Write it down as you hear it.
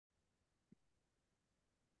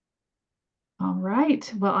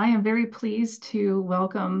right. Well, I am very pleased to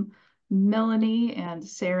welcome Melanie and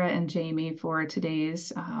Sarah and Jamie for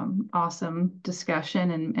today's awesome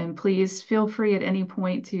discussion. And please feel free at any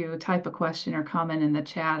point to type a question or comment in the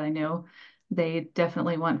chat. I know they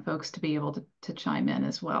definitely want folks to be able to chime in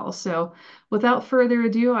as well. So without further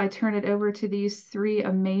ado, I turn it over to these three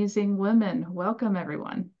amazing women. Welcome,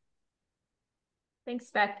 everyone. Thanks,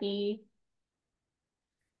 Becky.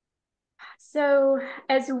 So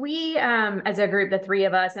as a group, the three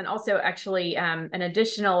of us, and also actually an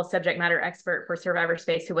additional subject matter expert for Survivor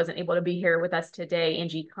Space who wasn't able to be here with us today,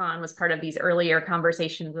 Angie Kahn, was part of these earlier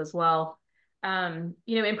conversations as well.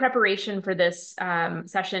 In preparation for this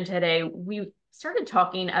session today, we started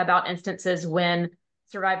talking about instances when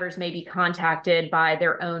survivors may be contacted by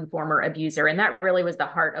their own former abuser. And that really was the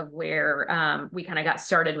heart of where we kind of got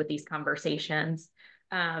started with these conversations.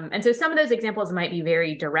 And so some of those examples might be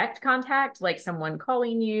very direct contact, like someone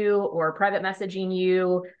calling you or private messaging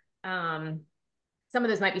you. Some of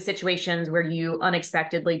those might be situations where you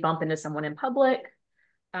unexpectedly bump into someone in public.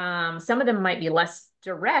 Some of them might be less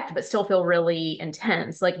direct, but still feel really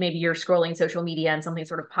intense. Like maybe you're scrolling social media and something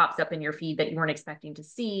sort of pops up in your feed that you weren't expecting to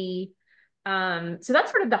see. So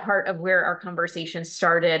that's sort of the heart of where our conversation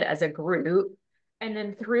started as a group. And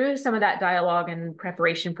then through some of that dialogue and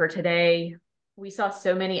preparation for today, we saw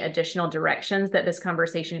so many additional directions that this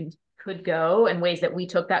conversation could go and ways that we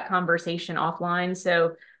took that conversation offline.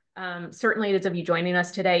 So certainly those of you joining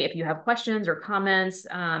us today, if you have questions or comments,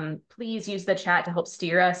 please use the chat to help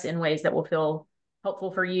steer us in ways that will feel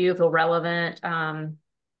helpful for you, feel relevant.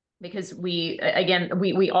 Because we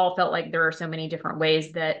all felt like there are so many different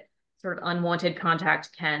ways that sort of unwanted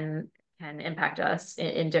contact can impact us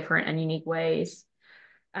in different and unique ways.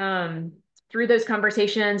 Through those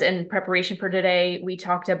conversations and preparation for today, we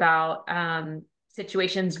talked about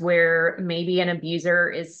situations where maybe an abuser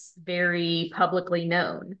is very publicly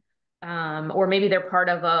known, or maybe they're part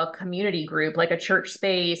of a community group like a church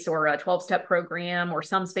space or a 12-step program or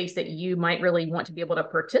some space that you might really want to be able to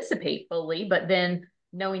participate fully, but then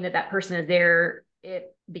knowing that that person is there,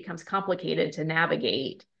 it becomes complicated to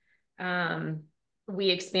navigate. We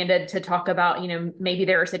expanded to talk about, maybe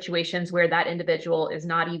there are situations where that individual is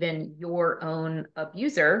not even your own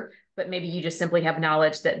abuser, but maybe you just simply have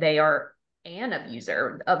knowledge that they are an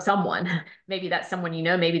abuser of someone. Maybe that's someone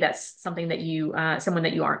maybe that's something that someone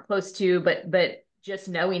that you aren't close to, but just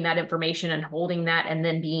knowing that information and holding that and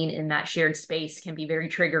then being in that shared space can be very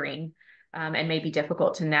triggering, and may be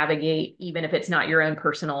difficult to navigate, even if it's not your own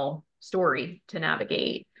personal story to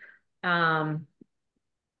navigate.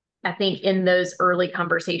 I think in those early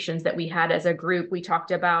conversations that we had as a group, we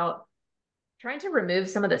talked about trying to remove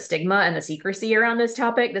some of the stigma and the secrecy around this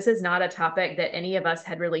topic. This is not a topic that any of us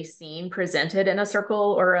had really seen presented in a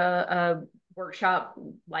circle or a workshop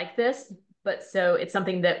like this. But so it's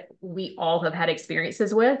something that we all have had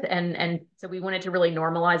experiences with. And so we wanted to really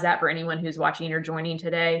normalize that for anyone who's watching or joining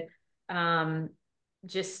today.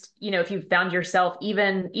 Just, if you found yourself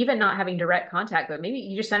even not having direct contact, but maybe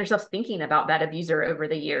you just found yourself thinking about that abuser over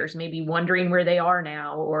the years, maybe wondering where they are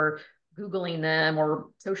now, or Googling them, or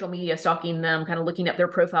social media stalking them, kind of looking up their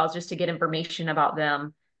profiles just to get information about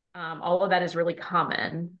them. All of that is really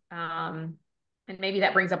common. And maybe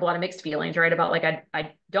that brings up a lot of mixed feelings, right? About like,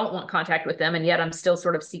 I don't want contact with them, and yet I'm still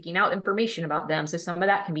sort of seeking out information about them. So some of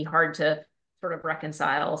that can be hard to sort of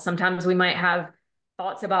reconcile. Sometimes we might have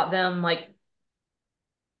thoughts about them, like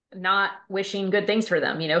not wishing good things for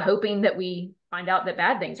them, hoping that we find out that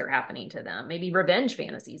bad things are happening to them, maybe revenge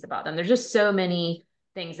fantasies about them. There's just so many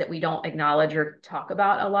things that we don't acknowledge or talk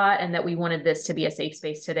about a lot, and that we wanted this to be a safe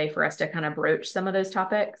space today for us to kind of broach some of those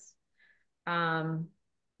topics.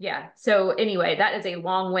 Yeah. So anyway, that is a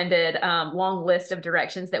long-winded, long list of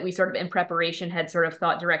directions that we sort of in preparation had sort of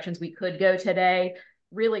thought directions we could go today.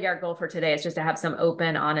 Really, our goal for today is just to have some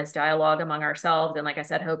open, honest dialogue among ourselves. And like I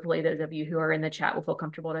said, hopefully those of you who are in the chat will feel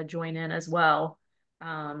comfortable to join in as well.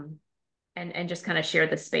 And just kind of share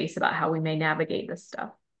the space about how we may navigate this stuff.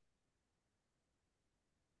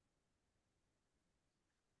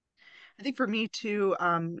 I think for me too,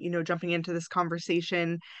 jumping into this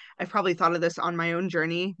conversation, I've probably thought of this on my own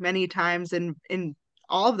journey many times in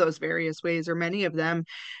all of those various ways, or many of them.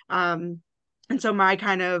 And so my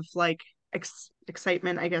kind of like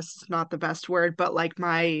excitement, I guess is not the best word, but like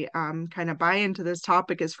my kind of buy into this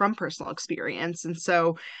topic is from personal experience. And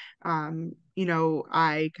so,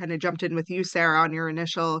 I kind of jumped in with you, Sarah, on your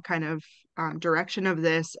initial kind of direction of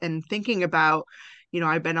this, and thinking about,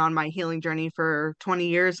 I've been on my healing journey for 20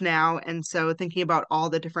 years now. And so thinking about all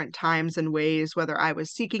the different times and ways, whether I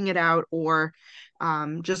was seeking it out or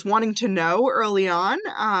just wanting to know early on,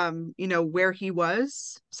 where he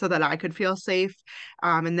was so that I could feel safe.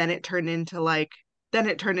 And then it turned into like,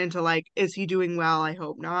 is he doing well? I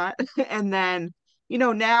hope not. And then,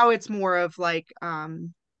 now it's more of like,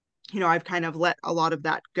 I've kind of let a lot of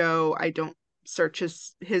that go. I don't search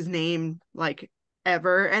his name like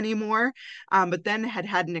ever anymore. But then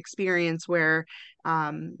had an experience where,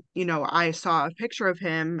 I saw a picture of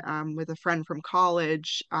him with a friend from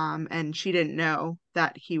college, and she didn't know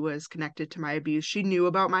that he was connected to my abuse. She knew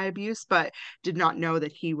about my abuse, but did not know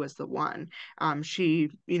that he was the one.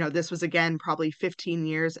 This was again probably 15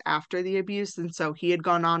 years after the abuse, and so he had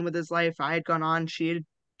gone on with his life. I had gone on. She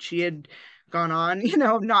had gone on,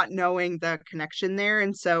 not knowing the connection there.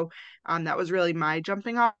 And so that was really my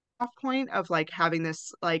jumping off point of like having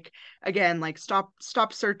this like again like stop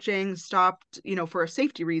searching, stopped, for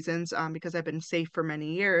safety reasons, because I've been safe for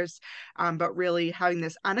many years, but really having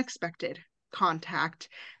this unexpected contact,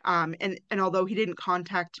 and although he didn't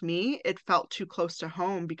contact me, it felt too close to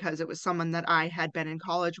home because it was someone that I had been in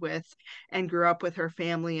college with and grew up with her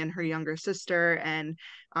family and her younger sister, and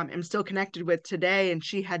am still connected with today. And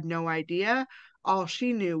she had no idea. All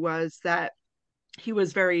she knew was that he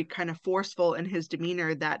was very kind of forceful in his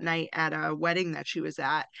demeanor that night at a wedding that she was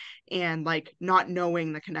at, and like not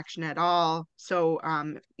knowing the connection at all. So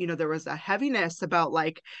there was a heaviness about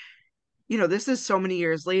like, this is so many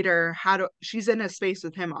years later. She's in a space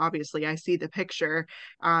with him, obviously. I see the picture.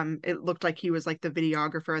 It looked like he was like the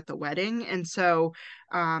videographer at the wedding. And so,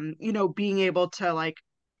 being able to like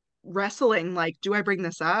wrestling, like, do I bring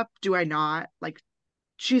this up? Do I not? Like,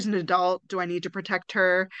 she's an adult. Do I need to protect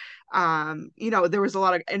her? There was a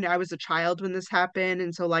lot of, and I was a child when this happened.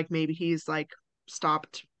 And so like maybe he's like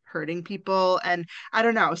stopped hurting people. And I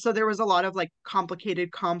don't know. So there was a lot of like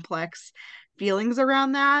complicated, complex feelings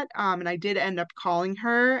around that. And I did end up calling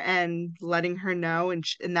her and letting her know. And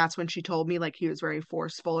that's when she told me like he was very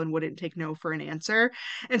forceful and wouldn't take no for an answer.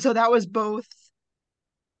 And so that was both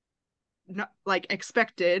not like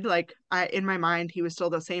expected, like in my mind he was still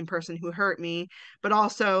the same person who hurt me, but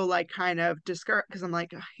also like kind of discouraged because I'm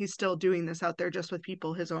like, "Ugh, he's still doing this out there just with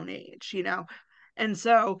people his own age." And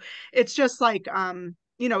so it's just like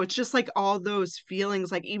it's just like all those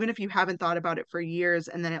feelings, like even if you haven't thought about it for years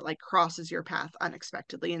and then it like crosses your path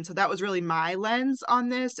unexpectedly. And so that was really my lens on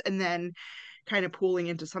this, and then kind of pooling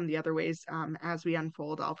into some of the other ways. As we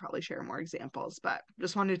unfold, I'll probably share more examples, but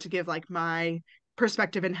just wanted to give like my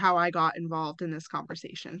perspective and how I got involved in this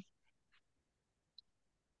conversation.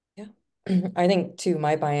 Yeah. I think too,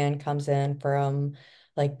 my buy-in comes in from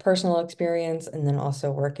like personal experience and then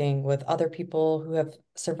also working with other people who have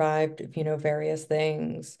survived, various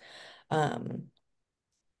things. Um,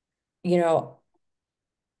 you know,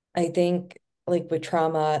 I think like with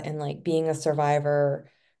trauma and like being a survivor,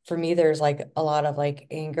 for me, there's like a lot of like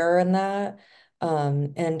anger in that.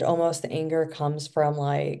 And almost the anger comes from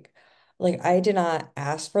like I did not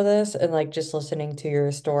ask for this. And like just listening to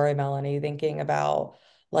your story, Melanie, thinking about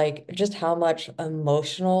like just how much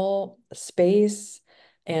emotional space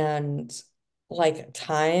and like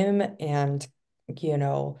time and you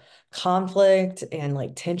know conflict and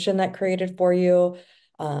like tension that created for you.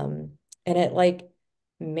 And it like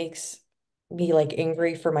makes me like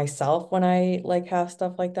angry for myself when I like have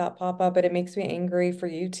stuff like that pop up, but it makes me angry for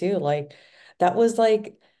you too. Like that was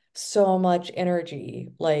like so much energy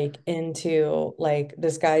like into like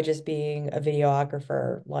this guy just being a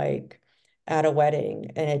videographer like at a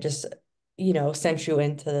wedding, and it just sent you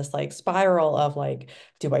into this like spiral of like,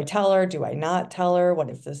 do I tell her, do I not tell her, what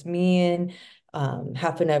does this mean?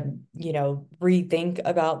 Having to rethink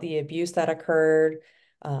about the abuse that occurred.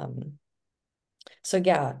 um so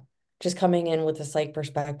yeah, just coming in with this like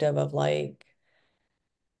perspective of like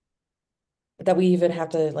that we even have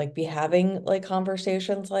to like be having like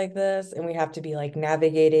conversations like this, and we have to be like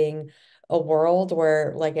navigating a world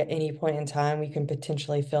where like at any point in time we can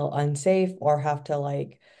potentially feel unsafe or have to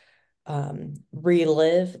like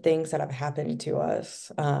relive things that have happened to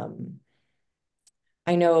us.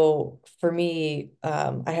 I know for me,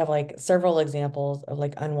 I have like several examples of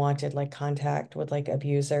like unwanted like contact with like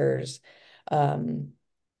abusers. Um,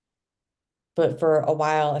 but for a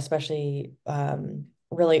while, especially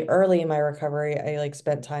really early in my recovery, I like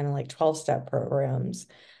spent time in like 12-step programs.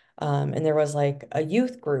 And there was like a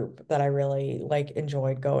youth group that I really like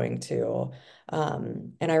enjoyed going to.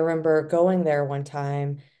 And I remember going there one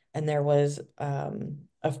time, and there was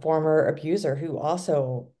a former abuser who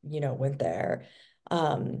also, went there.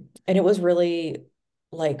 And it was really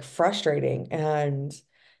like frustrating. And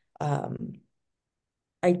um,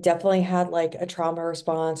 I definitely had like a trauma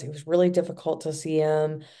response. It was really difficult to see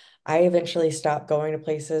him. I eventually stopped going to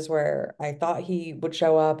places where I thought he would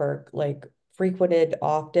show up or like frequented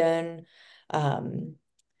often. Um,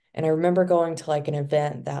 and I remember going to like an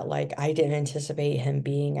event that like I didn't anticipate him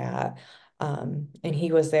being at. And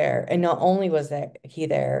he was there. And not only was that he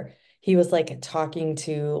there, he was like talking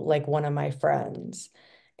to like one of my friends.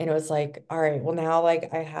 And it was like, all right, well now like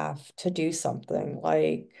I have to do something.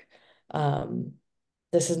 Like, um,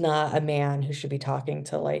 this is not a man who should be talking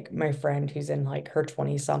to like my friend who's in like her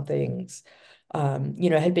 20 somethings.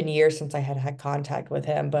 It had been years since I had had contact with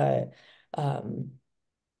him, but um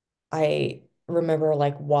I remember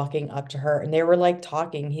like walking up to her and they were like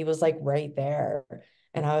talking. He was like right there.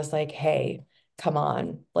 And I was like, hey, come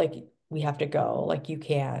on. Like, we have to go. Like, you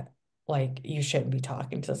can't, like, you shouldn't be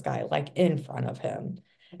talking to this guy like in front of him.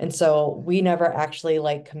 And so we never actually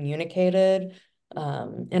like communicated.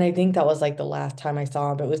 And I think that was like the last time I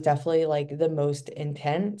saw him, but it was definitely like the most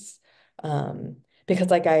intense. Because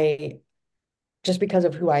like just because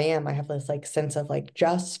of who I am, I have this like sense of like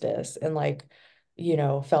justice and like,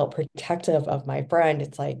 felt protective of my friend.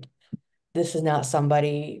 It's like, this is not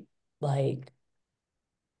somebody like,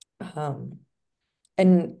 um,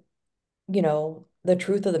 and the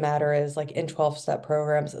truth of the matter is like in 12-step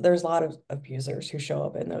programs, there's a lot of abusers who show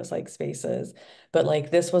up in those like spaces. But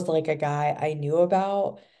like this was like a guy I knew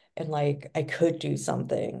about and like I could do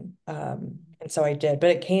something. And so I did,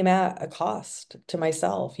 but it came at a cost to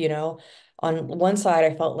myself, On one side,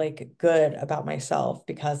 I felt like good about myself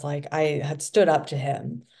because like I had stood up to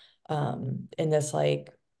him in this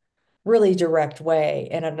like really direct way.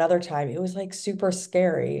 And another time it was like super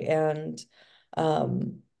scary and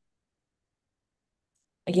um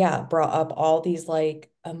yeah, brought up all these like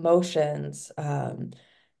emotions and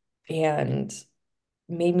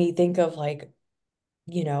made me think of like,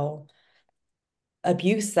 you know,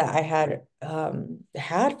 abuse that I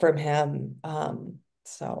had from him.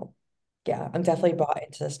 So yeah, I'm definitely bought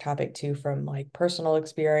into this topic too from like personal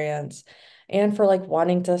experience and for like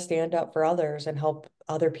wanting to stand up for others and help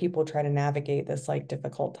other people try to navigate this like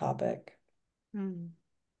difficult topic. Mm.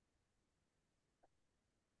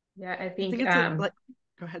 Yeah, I I think think it's a like,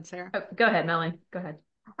 go ahead, Sarah. oh, go ahead, Melanie. Go ahead.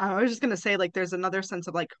 I was just gonna say, like, there's another sense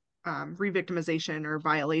of like re-victimization or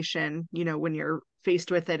violation, when you're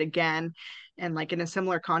faced with it again, and like in a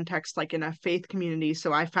similar context, like in a faith community.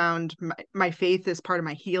 So I found my faith is part of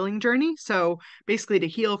my healing journey. So basically, to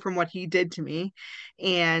heal from what he did to me,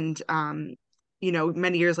 and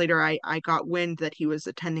many years later, I got wind that he was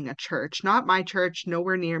attending a church, not my church,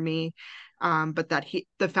 nowhere near me. But that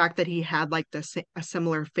the fact that he had like a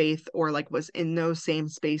similar faith or like was in those same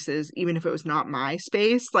spaces, even if it was not my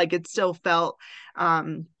space, like it still felt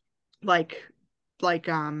um like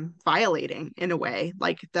violating in a way,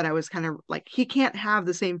 like that I was kind of like, he can't have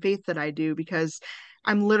the same faith that I do because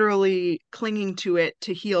I'm literally clinging to it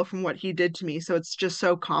to heal from what he did to me. So it's just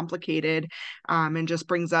so complicated, and just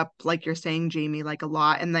brings up, like you're saying, Jamie, like a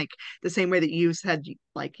lot. And like the same way that you said,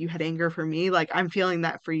 like you had anger for me, like I'm feeling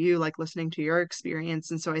that for you, like listening to your experience.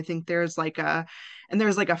 And so I think there's like a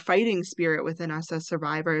fighting spirit within us as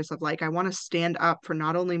survivors of like, I want to stand up for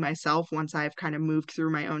not only myself once I've kind of moved through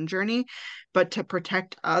my own journey, but to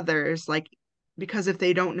protect others, like, because if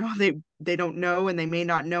they don't know, they don't know, and they may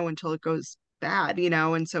not know until it goes bad,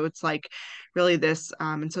 and so it's like really this,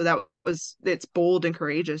 and so it's bold and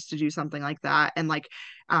courageous to do something like that. And like,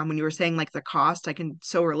 when you were saying like the cost, I can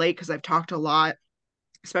so relate because I've talked a lot,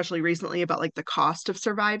 especially recently, about like the cost of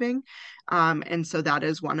surviving, and so that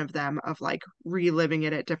is one of them, of like reliving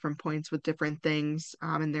it at different points with different things,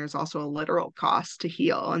 and there's also a literal cost to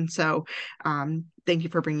heal. And so thank you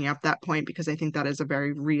for bringing up that point, because I think that is a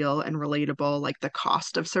very real and relatable, like the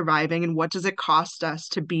cost of surviving, and what does it cost us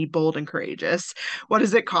to be bold and courageous, what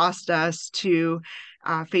does it cost us to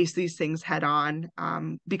face these things head on,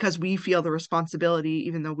 because we feel the responsibility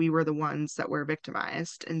even though we were the ones that were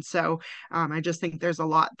victimized. And so I just think there's a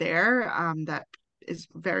lot there, that is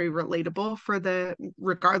very relatable for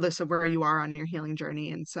regardless of where you are on your healing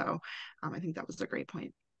journey. And so I think that was a great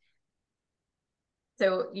point.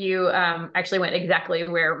 So you actually went exactly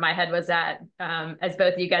where my head was at. As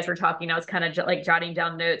both of you guys were talking, I was kind of like jotting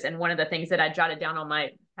down notes. And one of the things that I jotted down on my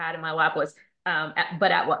pad in my lap was,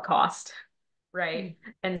 but at what cost? Right.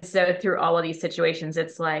 And so through all of these situations,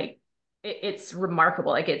 it's like, it's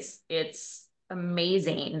remarkable. Like it's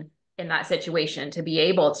amazing in that situation to be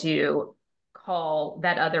able to call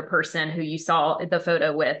that other person who you saw the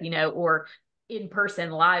photo with, or in person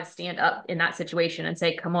live, stand up in that situation and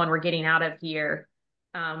say, come on, we're getting out of here.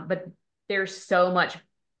 But there's so much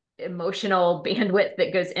emotional bandwidth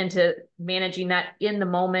that goes into managing that in the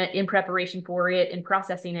moment, in preparation for it, in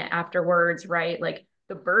processing it afterwards, right? Like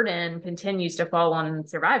the burden continues to fall on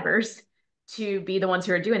survivors to be the ones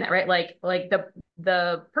who are doing that, right? Like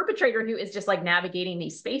the perpetrator who is just like navigating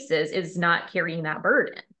these spaces is not carrying that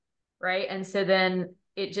burden, right? And so then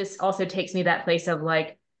it just also takes me that place of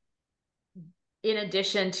like, in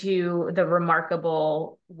addition to the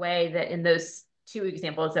remarkable way that in those two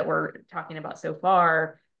examples that we're talking about so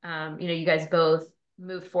far, you guys both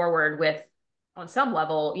moved forward with, on some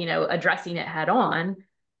level, addressing it head on.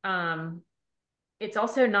 It's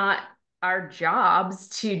also not our jobs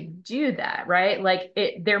to do that, right? Like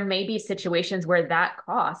there may be situations where that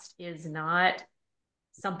cost is not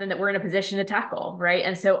something that we're in a position to tackle, right?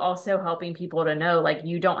 And so also helping people to know, like,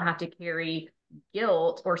 you don't have to carry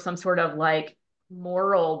guilt or some sort of like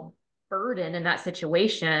moral burden in that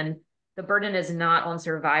situation. The burden is not on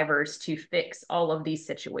survivors to fix all of these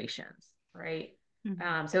situations, right?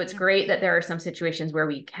 So it's great that there are some situations where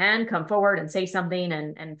we can come forward and say something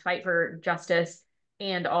and fight for justice.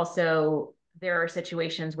 And also there are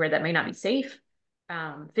situations where that may not be safe,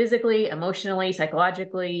 physically, emotionally,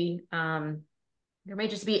 psychologically. There may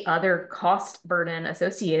just be other cost burden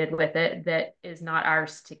associated with it that is not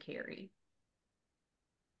ours to carry.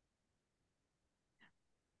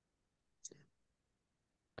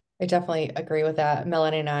 I definitely agree with that.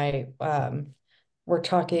 Melanie and I were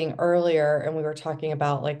talking earlier, and we were talking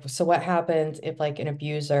about like, so what happens if like an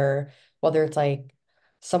abuser, whether it's like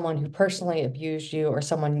someone who personally abused you or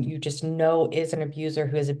someone you just know is an abuser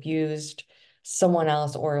who has abused someone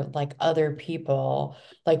else or like other people,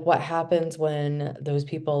 like what happens when those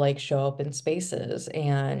people like show up in spaces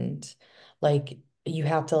and like you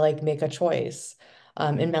have to like make a choice.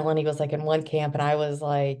 And Melanie was like in one camp and I was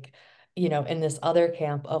like, in this other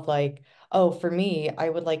camp of like, oh, for me, I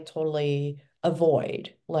would like totally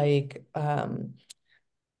avoid like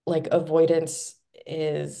avoidance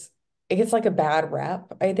is it gets like a bad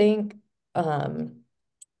rep, I think, in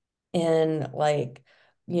like,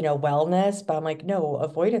 wellness, but I'm like, no,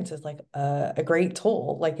 avoidance is like a great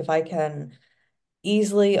tool. Like if I can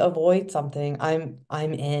easily avoid something,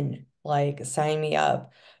 I'm in, like sign me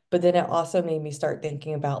up. But then it also made me start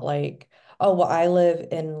thinking about like, oh, well, I live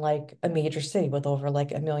in like a major city with over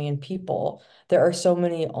like 1 million people. There are so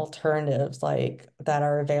many alternatives like that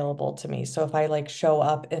are available to me. So if I like show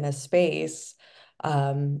up in a space,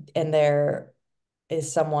 and there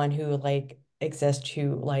is someone who like exists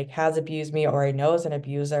who like has abused me or I know is an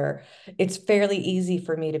abuser, it's fairly easy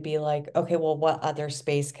for me to be like, okay, well, what other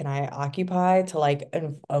space can I occupy to like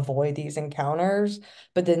avoid these encounters?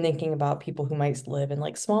 But then thinking about people who might live in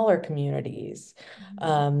like smaller communities,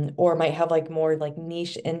 or might have like more like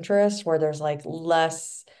niche interests where there's like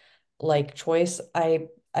less like choice. I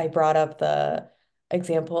brought up the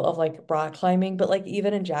example of like rock climbing, but like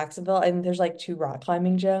even in Jacksonville, and there's like two rock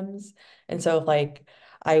climbing gyms. And so if like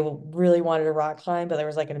I really wanted to rock climb, but there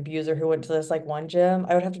was like an abuser who went to this like one gym,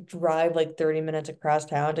 I would have to drive like 30 minutes across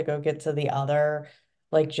town to go get to the other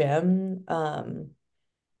like gym.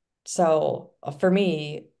 So for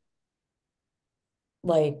me,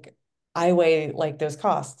 like I weigh like those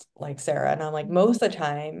costs, like Sarah, and I'm like, most of the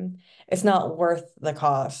time, it's not worth the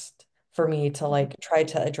cost for me to like try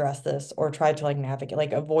to address this or try to like navigate.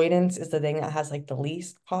 Like avoidance is the thing that has like the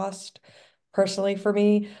least cost personally for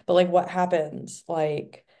me. But like what happens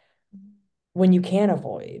like when you can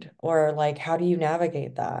avoid or like how do you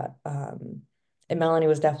navigate that? And Melanie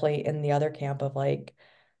was definitely in the other camp of like,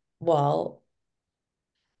 well,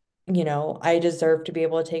 I deserve to be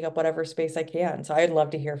able to take up whatever space I can. So I'd love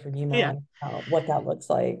to hear from you, Yeah. Melanie, what that looks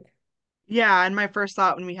like. Yeah. And my first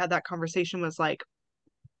thought when we had that conversation was like,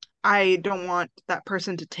 I don't want that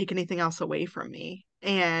person to take anything else away from me.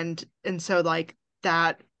 And so like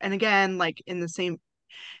that, and again, like in the same,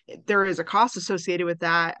 there is a cost associated with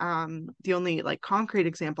that. The only like concrete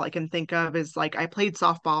example I can think of is like I played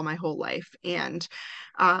softball my whole life, and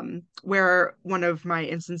where one of my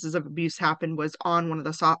instances of abuse happened was on one of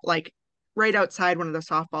the like right outside one of the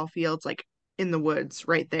softball fields, like in the woods,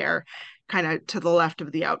 right there, kind of to the left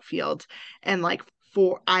of the outfield, and like.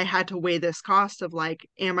 I had to weigh this cost of like,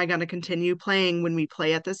 am I going to continue playing when we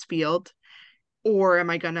play at this field? Or am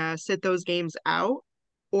I going to sit those games out?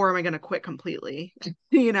 Or am I going to quit completely?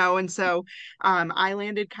 And so I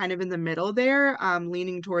landed kind of in the middle there,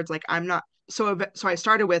 leaning towards like I'm not. So I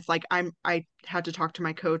started with like I had to talk to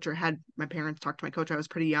my coach or had my parents talk to my coach. I was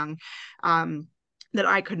pretty young, that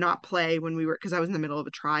I could not play when we were because I was in the middle of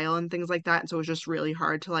a trial and things like that. And so it was just really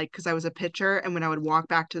hard to like because I was a pitcher and when I would walk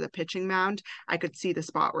back to the pitching mound, I could see the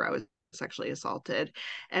spot where I was sexually assaulted.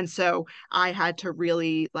 And so I had to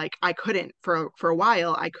really like, I couldn't for a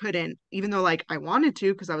while, I couldn't, even though like I wanted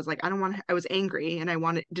to, because I was like, I don't want, I was angry and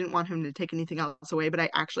didn't want him to take anything else away, but I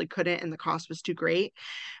actually couldn't, and the cost was too great.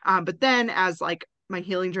 But then as like my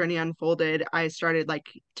healing journey unfolded, I started like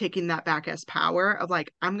taking that back as power of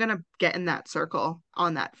like, I'm gonna get in that circle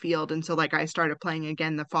on that field. And so like I started playing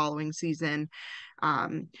again the following season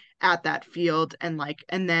um at that field, and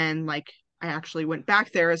then like I actually went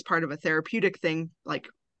back there as part of a therapeutic thing, like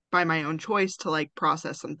by my own choice to like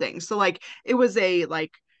process some things. So like it was a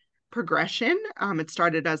like progression. It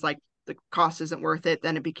started as like the cost isn't worth it,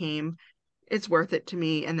 then it became it's worth it to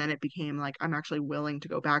me, and then it became like I'm actually willing to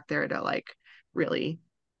go back there to like really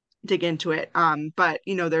dig into it. But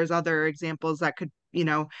there's other examples that could,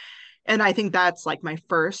 and I think that's like my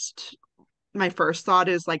first thought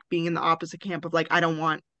is like being in the opposite camp of like I don't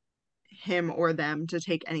want him or them to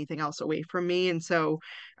take anything else away from me. And so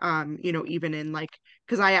even in like,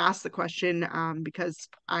 because I asked the question because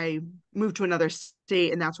I moved to another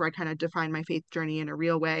state, and that's where I kind of defined my faith journey in a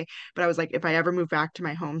real way. But I was like, if I ever move back to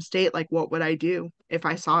my home state, like what would I do if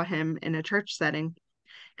I saw him in a church setting?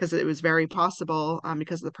 Because it was very possible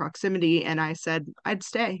because of the proximity. And I said I'd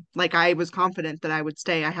stay. Like I was confident that I would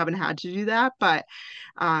stay. I haven't had to do that, but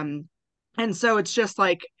and so it's just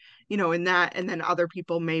like, in that, and then other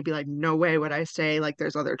people may be like, no way would I stay. Like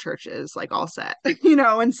there's other churches, like all set,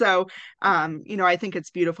 and so, I think it's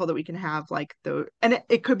beautiful that we can have like and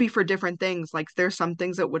it could be for different things. Like there's some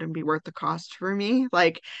things that wouldn't be worth the cost for me.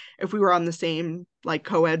 Like if we were on the same like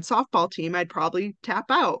co-ed softball team, I'd probably tap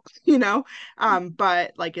out,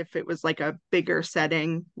 but like if it was like a bigger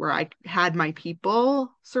setting where I had my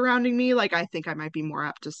people surrounding me, like I think I might be more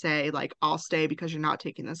apt to say like I'll stay because you're not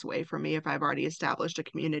taking this away from me if I've already established a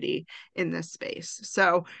community in this space.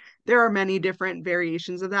 So there are many different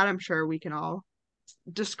variations of that I'm sure we can all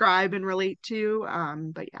describe and relate to.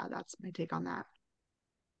 But yeah, that's my take on that.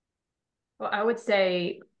 Well, I would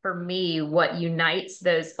say for me, what unites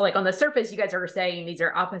those, like on the surface, you guys are saying these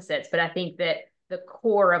are opposites, but I think that the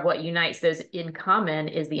core of what unites those in common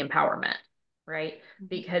is the empowerment, right?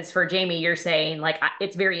 Because for Jamie, you're saying like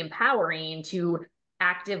it's very empowering to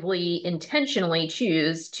actively, intentionally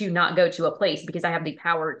choose to not go to a place because I have the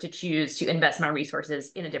power to choose to invest my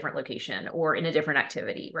resources in a different location or in a different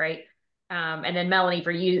activity, right? And then Melanie, for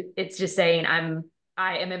you, it's just saying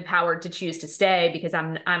I am empowered to choose to stay because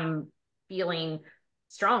I'm feeling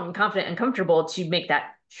strong and confident and comfortable to make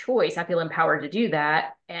that choice. I feel empowered to do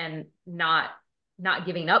that and not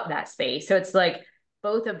giving up that space. So it's like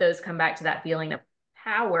both of those come back to that feeling of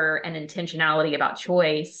power and intentionality about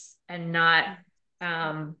choice, and not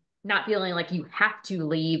feeling like you have to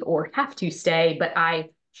leave or have to stay, but I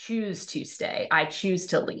choose to stay. I choose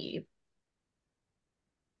to leave.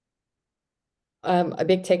 A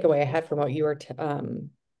big takeaway I had from what you were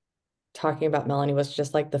talking about, Melanie, was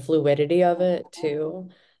just like the fluidity of it too.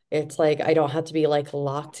 It's like I don't have to be like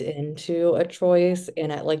locked into a choice,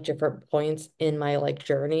 and at like different points in my like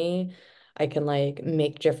journey, I can like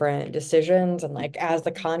make different decisions, and like as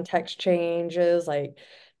the context changes, like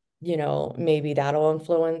maybe that'll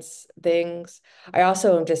influence things. I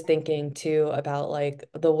also am just thinking too about like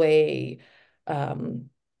the way um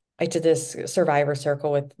I did this survivor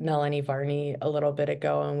circle with Melanie Varney a little bit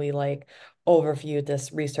ago, and we like overviewed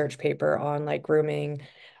this research paper on like grooming.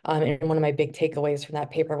 And one of my big takeaways from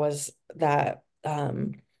that paper was that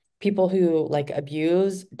people who like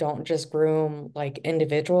abuse don't just groom like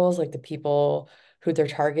individuals, like the people who they're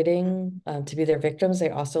targeting to be their victims.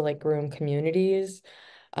 They also like groom communities.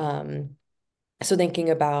 Um, so thinking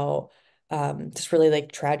about this really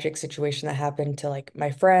like tragic situation that happened to like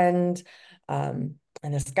my friend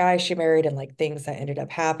and this guy she married, and like things that ended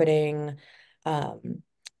up happening. Um,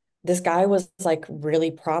 this guy was like really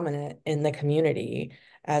prominent in the community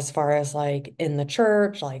as far as like in the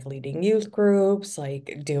church, like leading youth groups,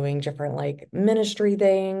 like doing different like ministry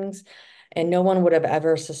things. And no one would have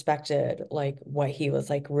ever suspected like what he was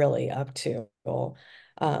like really up to.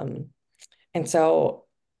 Um, and so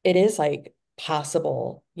it is like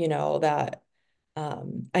possible, that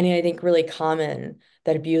I mean, I think really common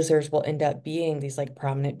that abusers will end up being these like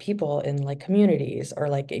prominent people in like communities, or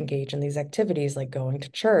like engage in these activities like going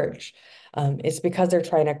to church. It's because they're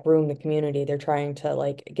trying to groom the community. They're trying to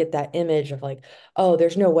like get that image of like, oh,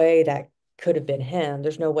 there's no way that could have been him.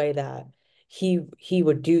 There's no way that he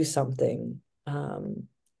would do something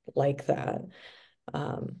like that.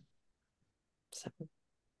 Um, so.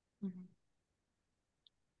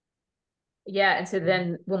 Yeah. And so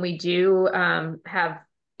then when we do have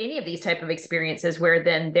any of these type of experiences where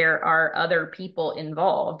then there are other people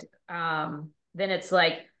involved, then it's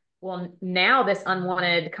like well, now this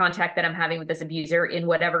unwanted contact that I'm having with this abuser in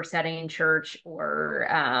whatever setting, church or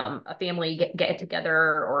a family get together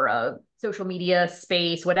or a social media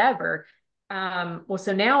space, whatever. Well,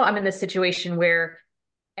 so now I'm in this situation where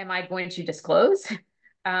am I going to disclose?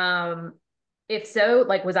 Um, if so,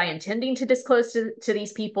 like, was I intending to disclose to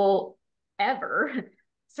these people ever?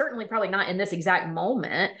 Certainly, probably not in this exact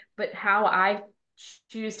moment, but how I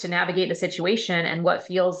choose to navigate the situation and what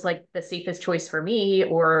feels like the safest choice for me,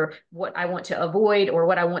 or what I want to avoid, or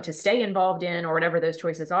what I want to stay involved in, or whatever those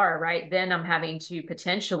choices are, right? Then I'm having to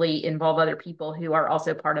potentially involve other people who are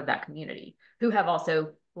also part of that community, who have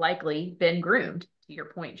also likely been groomed, to your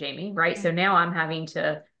point, Jamie, right? So now I'm having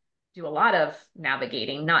to do a lot of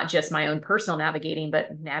navigating, not just my own personal navigating,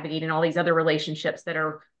 but navigating all these other relationships that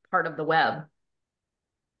are part of the web.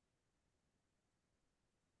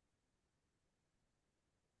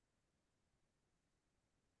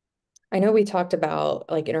 I know we talked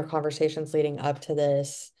about like in our conversations leading up to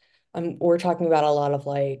this, we're talking about a lot of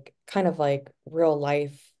like kind of like real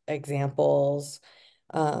life examples,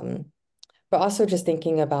 um, but also just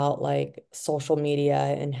thinking about like social media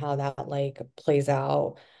and how that like plays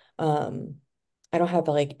out. Um, I don't have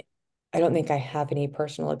like, I don't think I have any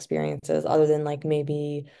personal experiences other than like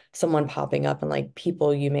maybe someone popping up and like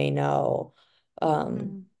people you may know. Um,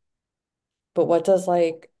 Mm. but what does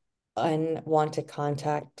like unwanted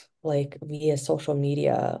contact like via social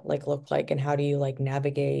media like look like, and how do you like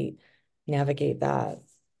navigate that?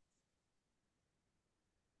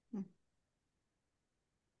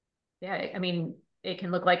 Yeah, I mean, it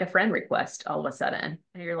can look like a friend request all of a sudden.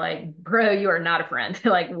 And you're like, bro, you are not a friend.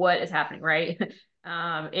 Like, what is happening, right?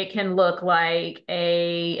 It can look like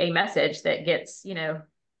a message that gets,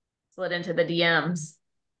 slid into the DMs.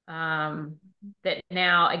 That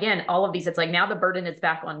now, again, all of these, it's like now the burden is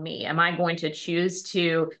back on me. Am I going to choose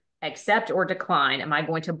to accept or decline? Am I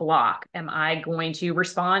going to block? Am I going to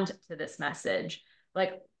respond to this message?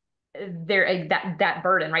 Like there, that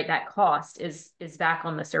burden, right? That cost is back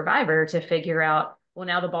on the survivor to figure out, well,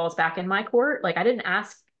 now the ball's back in my court. Like I didn't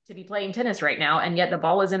ask to be playing tennis right now, and yet the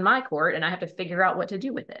ball is in my court and I have to figure out what to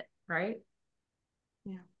do with it, right?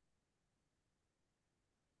 Yeah.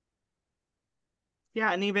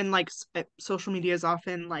 Yeah, and even like social media is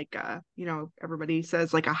often like everybody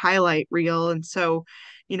says like a highlight reel. And so,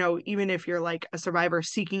 even if you're like a survivor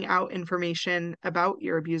seeking out information about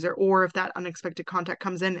your abuser, or if that unexpected contact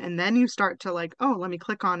comes in and then you start to like, oh, let me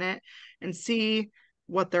click on it and see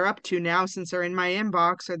what they're up to now since they're in my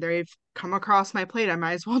inbox or they've come across my plate, I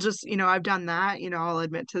might as well just, I've done that, I'll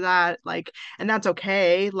admit to that, like, and that's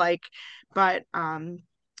okay. Like, but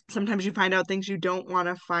sometimes you find out things you don't want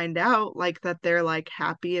to find out, like that they're like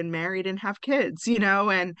happy and married and have kids,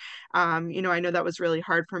 and I know that was really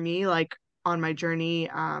hard for me, like on my journey,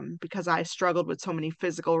 because I struggled with so many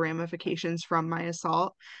physical ramifications from my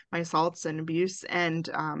assaults and abuse. And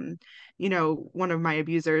one of my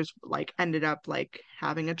abusers like ended up like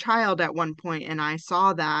having a child at one point, and I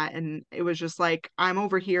saw that, and it was just like, I'm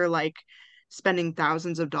over here like spending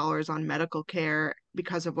thousands of dollars on medical care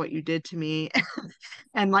because of what you did to me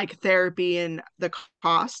and like therapy and the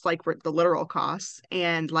cost, like for the literal costs,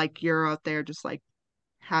 and like you're out there just like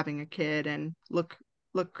having a kid and look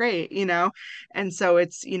great, and so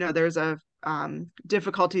it's, there's a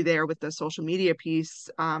difficulty there with the social media piece,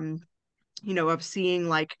 of seeing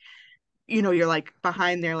like, you're like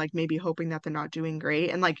behind there, like maybe hoping that they're not doing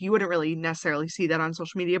great. And like you wouldn't really necessarily see that on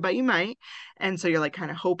social media, but you might. And so you're like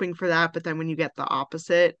kind of hoping for that. But then when you get the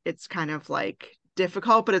opposite, it's kind of like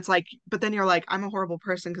difficult. But it's like, but then you're like, I'm a horrible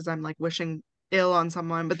person because I'm like wishing ill on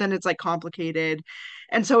someone. But then it's like complicated.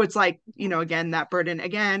 And so it's like, again, that burden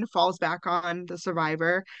again falls back on the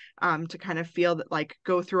survivor, to kind of feel that, like,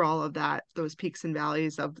 go through all of that, those peaks and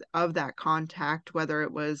valleys of that contact, whether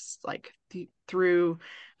it was like through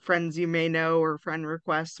friends you may know or friend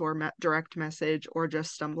requests or direct message, or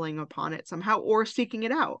just stumbling upon it somehow or seeking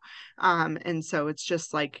it out. And so it's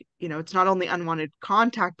just like, it's not only unwanted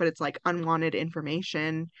contact, but it's like unwanted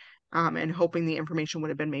information, and hoping the information would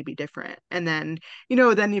have been maybe different. And then,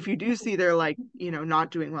 then if you do see they're like, not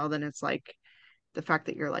doing well, then it's like the fact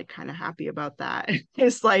that you're like kind of happy about that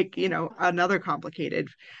is like, another complicated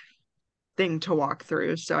thing to walk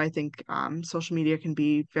through. So I think social media can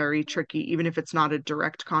be very tricky, even if it's not a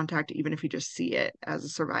direct contact, even if you just see it as a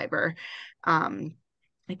survivor. Um,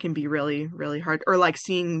 it can be really, really hard. Or like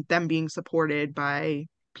seeing them being supported by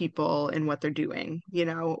people in what they're doing,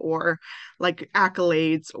 or like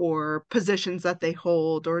accolades or positions that they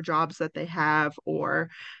hold or jobs that they have, or,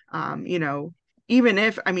 even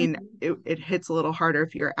if, I mean, Mhm. it hits a little harder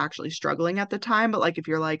if you're actually struggling at the time, but like if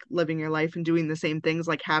you're like living your life and doing the same things,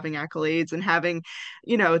 like having accolades and having,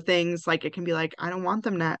 things, like it can be like, I don't want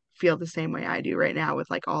them to feel the same way I do right now with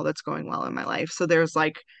like all that's going well in my life. So there's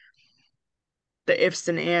like the ifs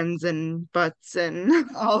and ands and buts and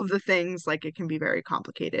all of the things, like it can be very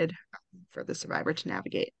complicated for the survivor to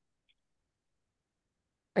navigate.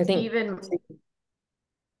 I think, Even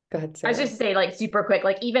go ahead, I was Sarah. just say like super quick,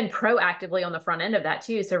 like even proactively on the front end of that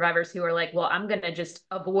too, survivors who are like, well, I'm going to just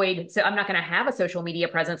avoid, so I'm not going to have a social media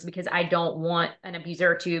presence because I don't want an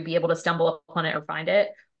abuser to be able to stumble upon it or find it,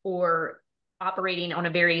 or operating on a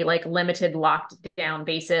very like limited locked down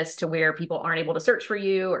basis to where people aren't able to search for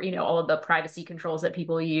you, or, all of the privacy controls that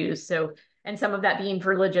people use. So, and some of that being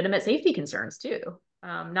for legitimate safety concerns too.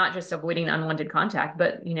 Not just avoiding unwanted contact,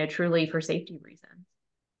 but, truly for safety reasons.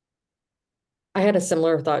 I had a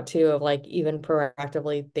similar thought too of like even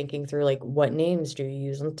proactively thinking through like what names do you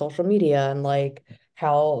use on social media and like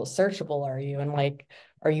how searchable are you and like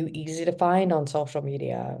are you easy to find on social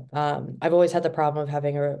media? I've always had the problem of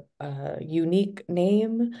having a unique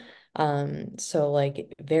name. So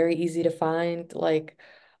like very easy to find like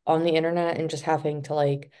on the internet and just having to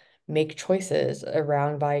like make choices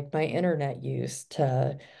around my internet use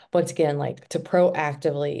to once again like to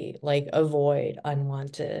proactively like avoid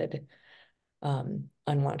unwanted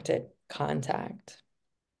contact.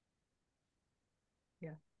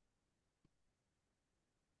 Yeah.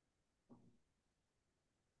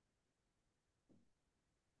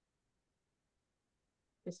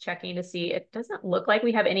 Just checking to see. It doesn't look like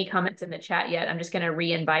we have any comments in the chat yet. I'm just going to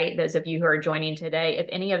re-invite those of you who are joining today. If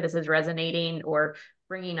any of this is resonating or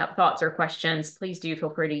bringing up thoughts or questions, please do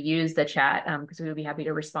feel free to use the chat because we would be happy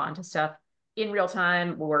to respond to stuff in real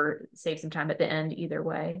time or save some time at the end, either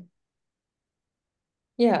way.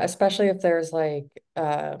 Yeah, especially if there's like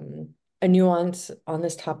a nuance on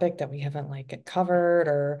this topic that we haven't like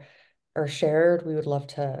covered or shared, we would love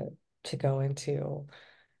to go into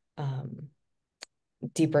um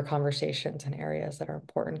deeper conversations in areas that are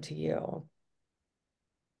important to you.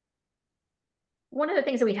 One of the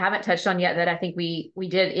things that we haven't touched on yet that I think we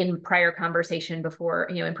did in prior conversation before,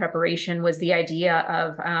 in preparation was the idea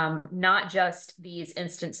of not just these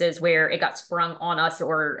instances where it got sprung on us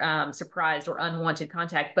or surprised or unwanted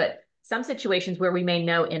contact, but some situations where we may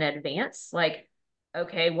know in advance, like,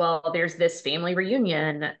 okay, well, there's this family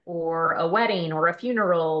reunion or a wedding or a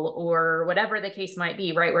funeral or whatever the case might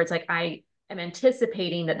be, right? Where it's like, I am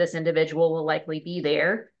anticipating that this individual will likely be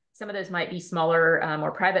there. Some of those might be smaller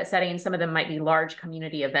or private settings. Some of them might be large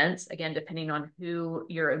community events, again, depending on who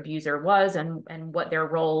your abuser was and what their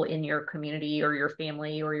role in your community or your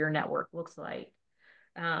family or your network looks like.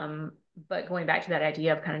 But going back to that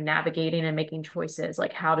idea of kind of navigating and making choices,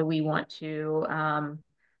 like how do we want to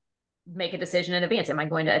make a decision in advance? Am I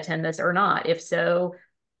going to attend this or not? If so,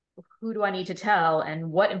 who do I need to tell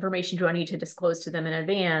and what information do I need to disclose to them in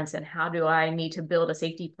advance? And how do I need to build a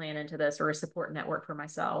safety plan into this or a support network for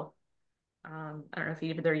myself? I don't know if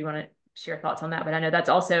either you want to share thoughts on that, but I know that's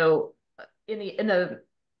also in the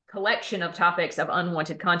collection of topics of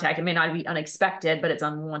unwanted contact. It may not be unexpected, but it's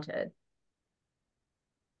unwanted.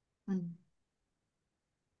 Mm.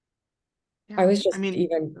 I Yeah. was I just mean,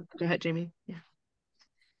 even go ahead, Jamie. Yeah.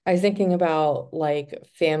 I was thinking about like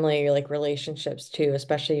family like relationships too,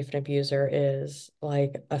 especially if an abuser is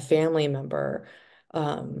like a family member.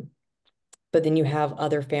 Um, but then you have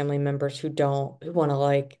other family members who want to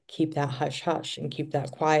like keep that hush hush and keep that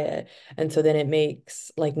quiet. And so then it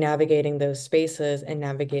makes like navigating those spaces and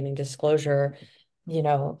navigating disclosure,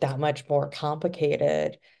 that much more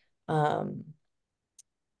complicated. Um,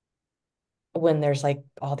 when there's like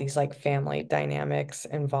all these like family dynamics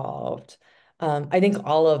involved. I think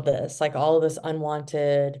all of this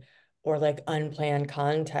unwanted or like unplanned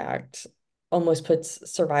contact almost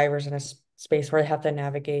puts survivors in a space where they have to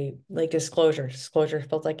navigate like disclosure. Disclosure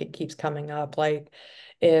feels like it keeps coming up. Like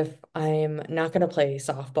if I'm not going to play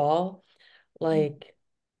softball, Mm. like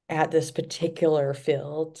at this particular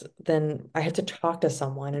field, then I have to talk to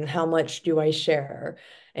someone and how much do I share?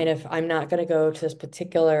 And if I'm not going to go to this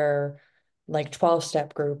particular like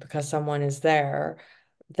 12-step group because someone is there,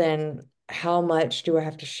 then how much do I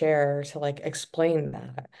have to share to like explain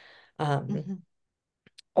that? Um, Mhm.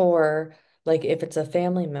 or like if it's a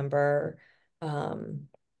family member, um,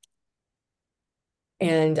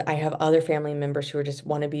 and I have other family members who are just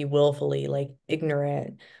want to be willfully like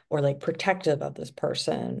ignorant or like protective of this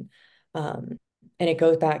person. Um, and it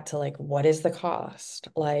goes back to like, what is the cost?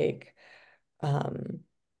 Um,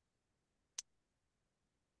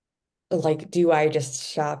 like, do I just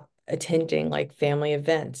stop attending like family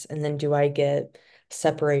events? And then do I get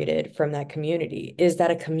separated from that community? Is that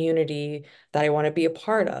a community that I want to be a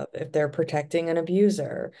part of if they're protecting an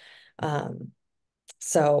abuser?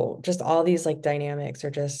 So just all these like dynamics are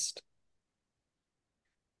just,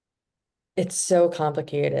 it's so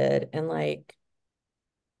complicated and like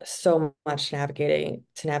so much navigating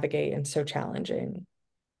to navigate and so challenging.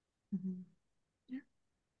 Mhm.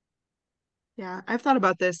 Yeah, I've thought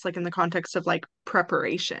about this like in the context of like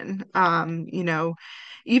preparation.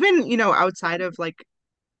 Even, outside of like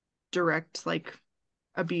direct like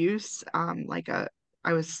abuse,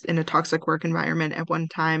 I was in a toxic work environment at one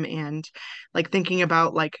time, and like thinking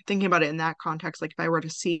about it in that context, like if I were to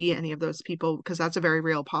see any of those people, because that's a very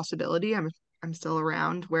real possibility. I'm still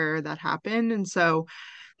around where that happened. And so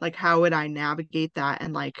like how would I navigate that?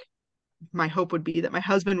 And like my hope would be that my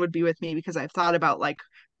husband would be with me, because I've thought about like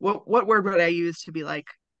what word would I use to be like,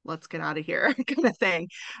 let's get out of here kind of thing.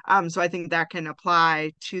 So I think that can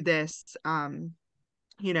apply to this, and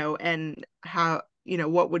how,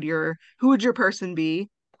 who would your person be?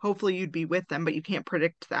 Hopefully you'd be with them, but you can't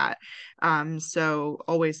predict that. So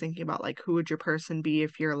always thinking about like who would your person be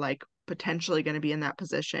if you're like potentially going to be in that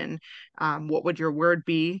position. What would your word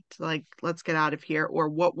be to like, let's get out of here? Or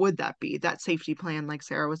what would that be? That safety plan, like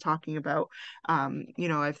Sarah was talking about.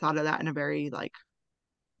 I've thought of that in a very like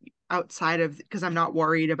outside of, because I'm not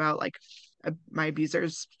worried about like my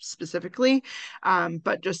abusers specifically,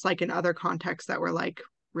 but just like in other contexts that were like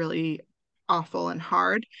really awful and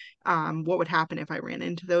hard. What would happen if I ran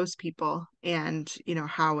into those people, and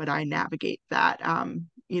how would I navigate that?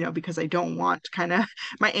 Because I don't want kind of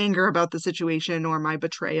my anger about the situation or my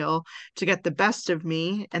betrayal to get the best of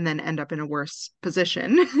me and then end up in a worse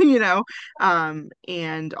position,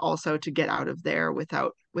 and also to get out of there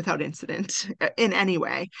without incident in any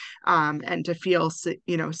way, and to feel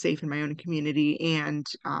safe in my own community, and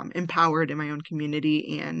empowered in my own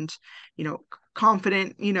community, and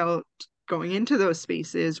confident going into those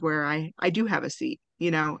spaces where I do have a seat,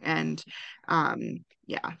 and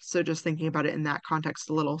yeah, so just thinking about it in that context,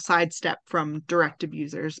 a little sidestep from direct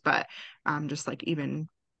abusers, but just like even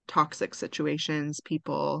toxic situations,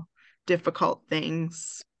 people, difficult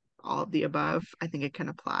things, all of the above, I think it can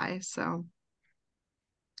apply. So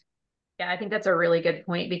Yeah, I think that's a really good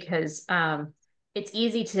point because it's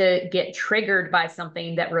easy to get triggered by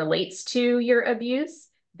something that relates to your abuse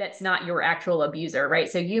that's not your actual abuser,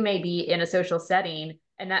 right? So you may be in a social setting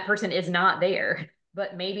and that person is not there,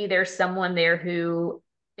 but maybe there's someone there who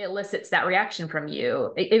elicits that reaction from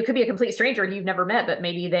you. It could be a complete stranger you've never met, but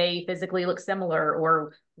maybe they physically look similar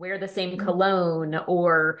or wear the same cologne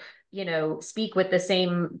or speak with the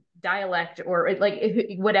same dialect or like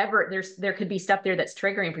whatever. There could be stuff there that's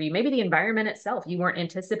triggering for you. Maybe the environment itself you weren't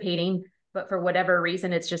anticipating, but for whatever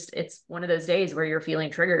reason it's one of those days where you're feeling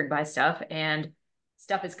triggered by stuff and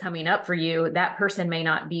stuff is coming up for you. That person may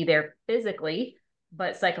not be there physically,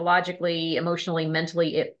 but psychologically, emotionally,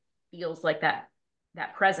 mentally, it feels like that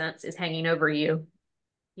presence is hanging over you.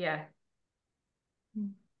 Yeah.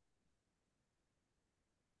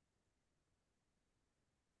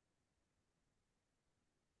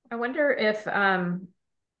 I wonder if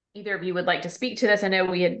either of you would like to speak to this. I know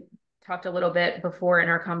we had talked a little bit before in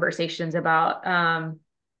our conversations about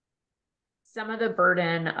some of the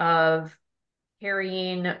burden of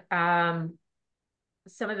carrying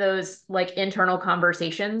some of those like internal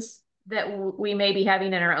conversations that we may be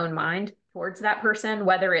having in our own mind towards that person,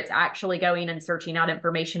 whether it's actually going and searching out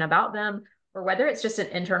information about them or whether it's just an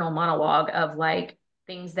internal monologue of like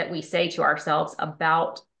things that we say to ourselves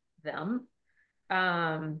about them.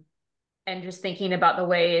 Um, and just thinking about the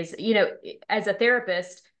ways, as a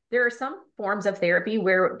therapist, there are some forms of therapy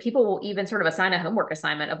where people will even sort of assign a homework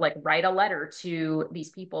assignment of like write a letter to these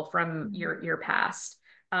people from your past.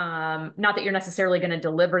 Not that you're necessarily going to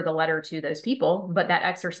deliver the letter to those people, but that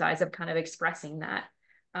exercise of kind of expressing that.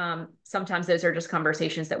 Sometimes those are just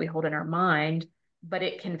conversations that we hold in our mind, but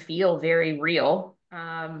it can feel very real.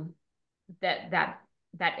 That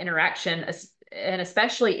interaction, and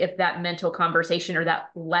especially if that mental conversation or that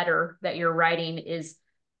letter that you're writing is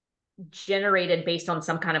generated based on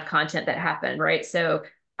some kind of content that happened, right? So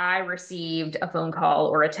I received a phone call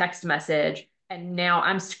or a text message, and now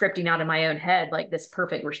I'm scripting out in my own head like this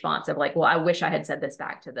perfect response of like, well, I wish I had said this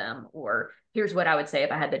back to them, or here's what I would say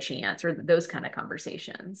if I had the chance, or those kind of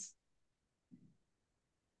conversations.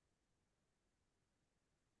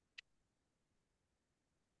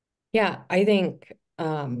 Yeah, I think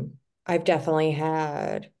I've definitely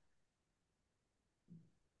had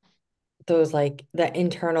those like that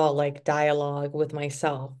internal like dialogue with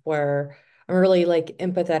myself where I'm a really like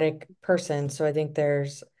empathetic person. So I think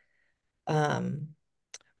there's um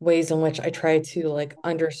ways in which I try to like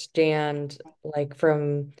understand like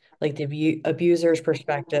from like the abuser's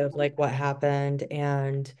perspective, like what happened,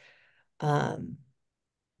 and um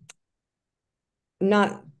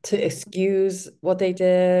not to excuse what they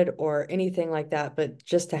did or anything like that, but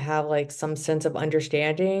just to have like some sense of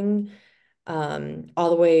understanding, all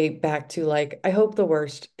the way back to like, I hope the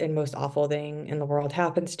worst and most awful thing in the world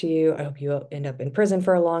happens to you. I hope you end up in prison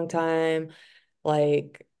for a long time.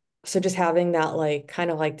 Like, so just having that like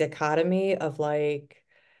kind of like dichotomy of like,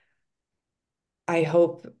 I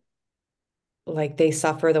hope like they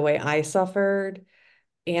suffer the way I suffered,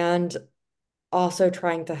 and also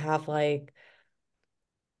trying to have like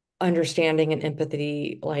understanding and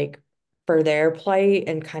empathy like for their plight,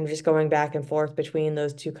 and kind of just going back and forth between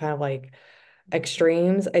those two kind of like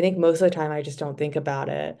extremes. I think most of the time I just don't think about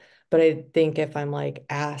it, but I think if I'm like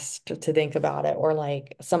asked to think about it or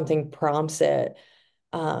like something prompts it,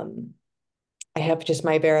 um I have just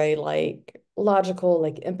my very like logical,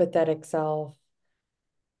 like empathetic self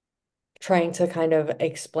trying to kind of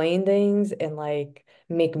explain things and like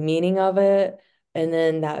make meaning of it. And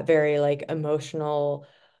then that very like emotional,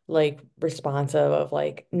 like responsive of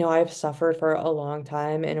like, no, I've suffered for a long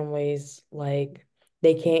time and in ways like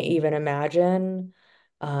they can't even imagine.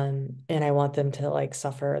 And I want them to like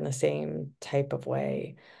suffer in the same type of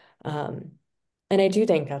way. Um, and I do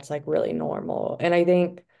think that's like really normal. And I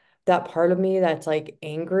think that part of me that's like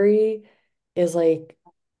angry is like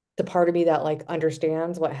the part of me that like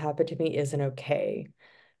understands what happened to me isn't okay.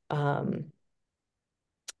 Um,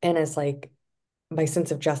 and it's like my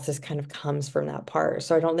sense of justice kind of comes from that part.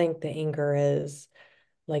 So I don't think the anger is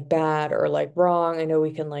like bad or like wrong. I know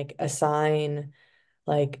we can like assign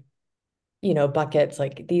like, buckets,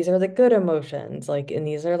 like these are the good emotions, like, and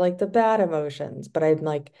these are like the bad emotions. But I'm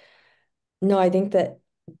like, no, I think that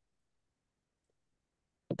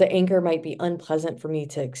the anger might be unpleasant for me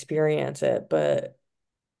to experience it, but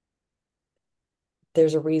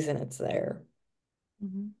there's a reason it's there.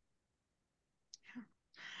 Mhm.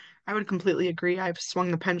 I would completely agree. I've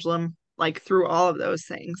swung the pendulum like through all of those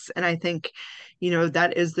things. And I think,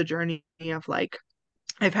 that is the journey of like,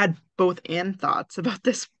 I've had both and thoughts about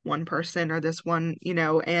this one person or this one,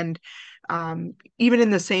 and even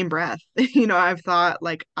in the same breath, I've thought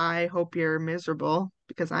like, I hope you're miserable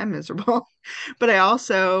because I'm miserable. But I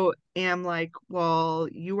also am like, well,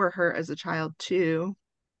 you were hurt as a child too.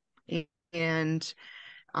 And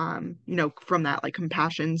from that like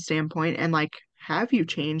compassion standpoint, and like, have you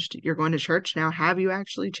changed? You're going to church now. Have you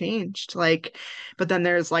actually changed? Like, but then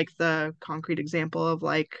there's like the concrete example of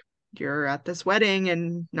like, you're at this wedding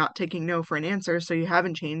and not taking no for an answer, so you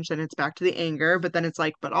haven't changed, and it's back to the anger. But then it's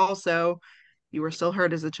like, but also you were still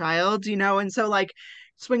hurt as a child, and so like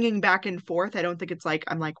swinging back and forth. I don't think it's like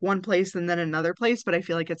I'm like one place and then another place, but I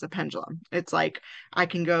feel like it's a pendulum. It's like I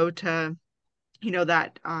can go to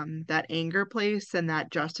that anger place and that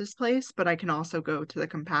justice place, but I can also go to the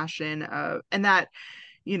compassion of, and that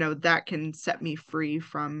that can set me free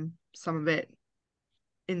from some of it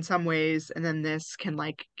in some ways, and then this can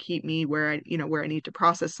like keep me where I need to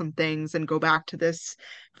process some things and go back to this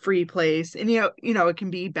free place. And it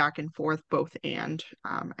can be back and forth, both. And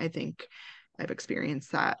I think I've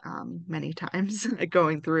experienced that many times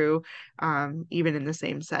going through, even in the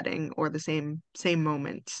same setting or the same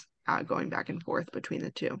moment, going back and forth between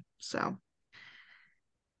the two. So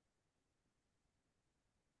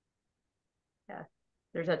Yeah,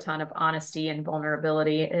 there's a ton of honesty and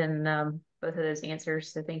vulnerability in both of those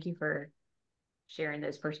answers. So thank you for sharing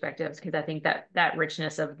those perspectives, because I think that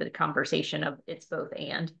richness of the conversation of it's both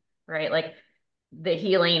and, right? Like the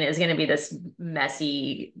healing is going to be this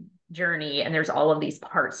messy journey, and there's all of these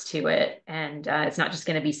parts to it, and it's not just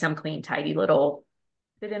going to be some clean, tidy little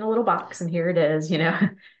fit in a little box and here it is.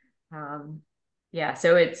 Um, yeah,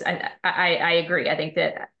 so I agree. I think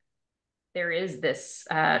that there is this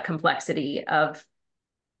complexity of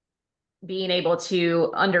being able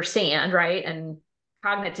to understand, right? And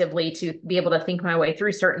cognitively to be able to think my way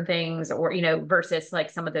through certain things, or, versus like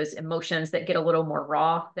some of those emotions that get a little more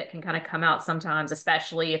raw that can kind of come out sometimes,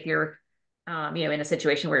 especially if you're, in a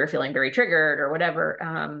situation where you're feeling very triggered or whatever.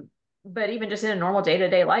 But even just in a normal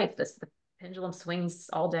day-to-day life, the pendulum swings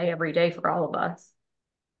all day, every day for all of us,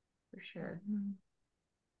 for sure.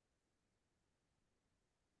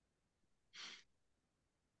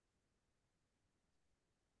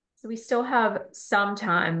 So we still have some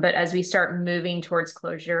time, but as we start moving towards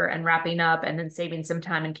closure and wrapping up, and then saving some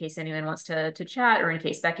time in case anyone wants to chat, or in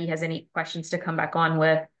case Becky has any questions to come back on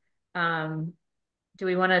with, um, do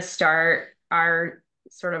we want to start our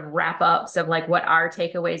sort of wrap ups of like what our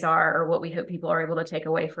takeaways are, or what we hope people are able to take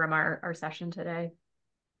away from our session today?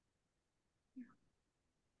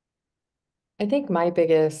 I think my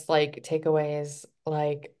biggest like takeaway is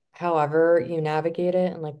like however you navigate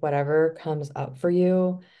it and like whatever comes up for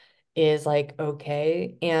you is like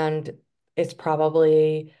okay. And it's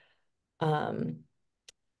probably um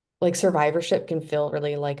like survivorship can feel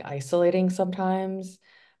really like isolating sometimes.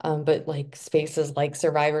 But like spaces like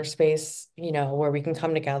Survivor Space, you know, where we can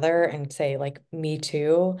come together and say like me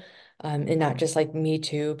too. And not just like me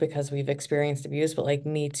too because we've experienced abuse, but like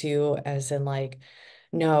me too as in like,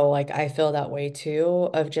 no, like I feel that way too,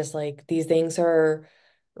 of just like these things are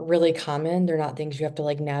really common. They're not things you have to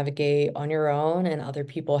like navigate on your own, and other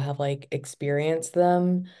people have like experienced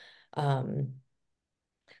them. Um,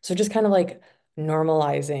 so just kind of like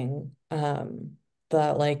normalizing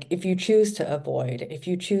the like if you choose to avoid, if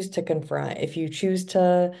you choose to confront, if you choose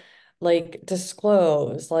to like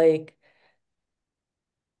disclose, like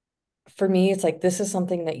for me, it's like this is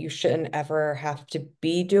something that you shouldn't ever have to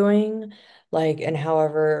be doing. Like, and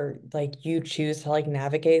however like you choose to like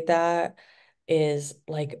navigate that is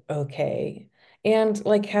like okay. And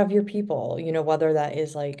like have your people, you know, whether that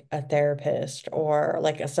is like a therapist or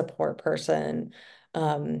like a support person.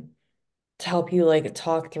 Um, to help you like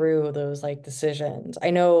talk through those like decisions. I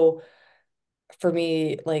know for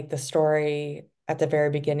me, like the story at the very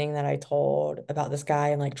beginning that I told about this guy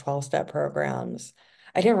in like 12-step programs,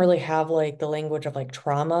 I didn't really have like the language of like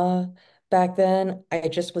trauma back then. I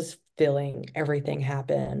just was feeling everything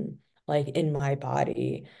happen like in my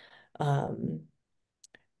body. Um,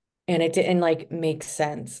 and it didn't like make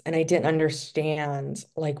sense. And I didn't understand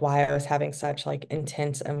like why I was having such like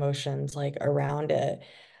intense emotions like around it.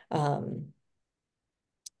 Um,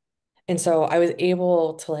 And so I was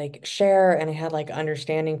able to like share and I had like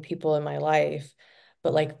understanding people in my life.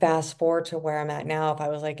 But like fast forward to where I'm at now, if I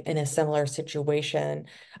was like in a similar situation,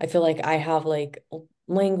 I feel like I have like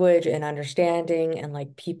language and understanding and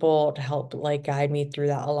like people to help like guide me through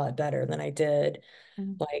that a lot better than I did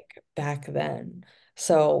Mhm. like back then.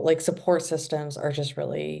 So like support systems are just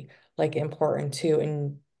really like important too.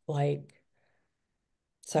 And like,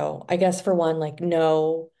 so I guess for one, like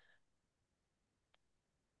know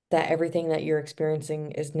that everything that you're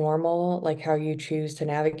experiencing is normal, like how you choose to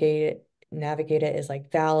navigate it is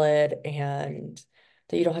like valid and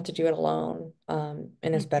that you don't have to do it alone. And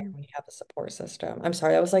it's better Mhm. when you have a support system. I'm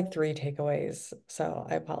sorry, that was like three takeaways. So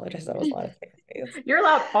I apologize. That was a lot of takeaways. You're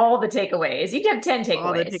allowed all the takeaways. You can have 10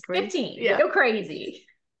 All the takeaways, takeaways. 15, Yeah, go crazy.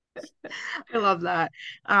 I love that.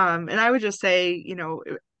 And I would just say,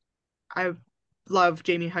 I love,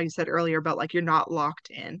 Jamie, how you said earlier about like you're not locked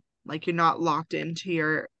in. Like you're not locked into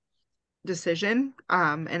your decision.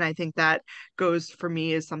 And I think that goes for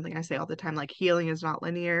me is something I say all the time, like healing is not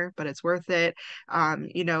linear, but it's worth it.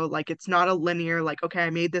 Like it's not a linear, like, okay, I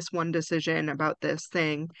made this one decision about this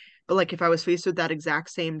thing, but like if I was faced with that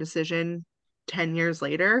exact same decision 10 years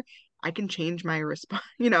later, I can change my response.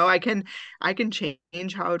 I can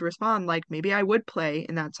change how I would respond. Like maybe I would play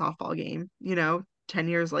in that softball game, 10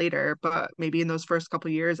 years later, but maybe in those first couple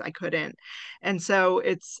years I couldn't. And so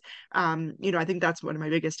I think that's one of my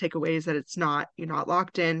biggest takeaways, that you're not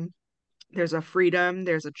locked in. There's a freedom,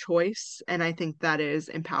 there's a choice. And I think that is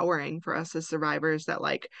empowering for us as survivors, that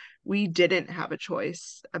like we didn't have a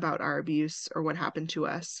choice about our abuse or what happened to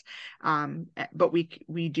us. But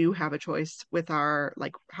we do have a choice with our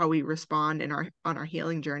like how we respond in our on our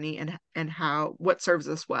healing journey, and how what serves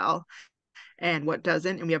us well and what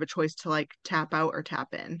doesn't, and we have a choice to like tap out or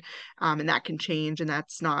tap in. And that can change, and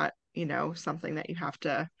that's not something that you have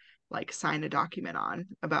to like sign a document on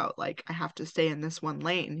about, like I have to stay in this one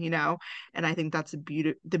lane. And I think that's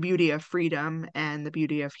the beauty of freedom, and the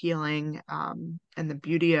beauty of healing, and the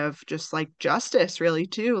beauty of just like justice really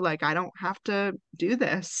too. Like I don't have to do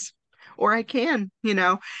this, or I can.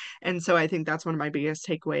 And so I think that's one of my biggest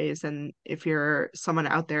takeaways. And if you're someone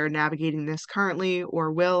out there navigating this currently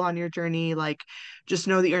or will on your journey, like just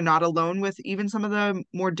know that you're not alone with even some of the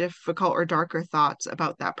more difficult or darker thoughts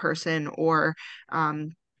about that person, or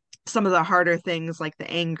um, some of the harder things like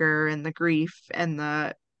the anger and the grief and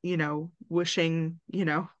the, wishing,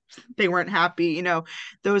 they weren't happy.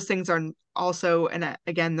 Those things are also, and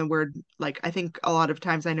again, the word, like, I think a lot of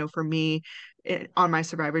times I know for me, on my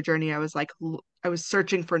survivor journey, I was like, I was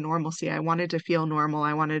searching for normalcy. I wanted to feel normal.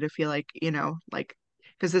 I wanted to feel like, like,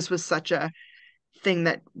 because this was such a thing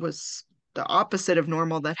that was the opposite of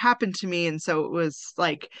normal that happened to me. And so it was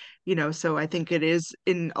like, so I think it is,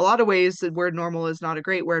 in a lot of ways, the word normal is not a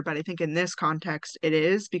great word, but I think in this context it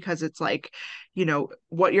is, because it's like,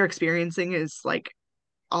 what you're experiencing is like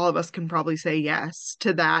all of us can probably say yes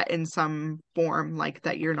to that in some form, like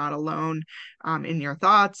that you're not alone in your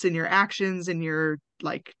thoughts, in your actions, in your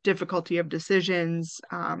like difficulty of decisions,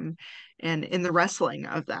 and in the wrestling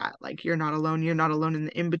of that. Like you're not alone. You're not alone in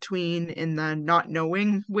the in between, in the not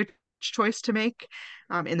knowing which choice to make,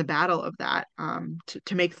 in the battle of that,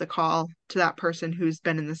 to make the call to that person who's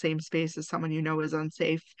been in the same space as someone you know is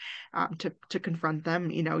unsafe, to confront them.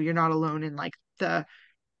 You know, you're not alone in like the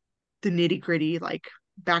nitty gritty, like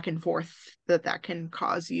back and forth that can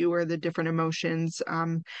cause you, or the different emotions.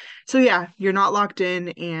 So yeah, you're not locked in,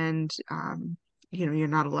 and you know, you're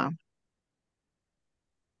not alone.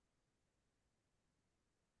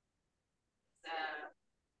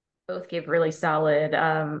 Both gave really solid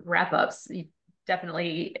wrap ups. You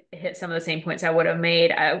definitely hit some of the same points I would have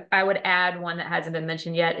made. I would add one that hasn't been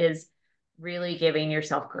mentioned yet is really giving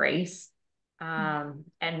yourself grace, and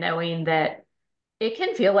knowing that it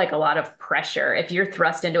can feel like a lot of pressure if you're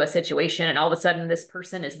thrust into a situation and all of a sudden this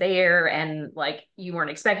person is there and like you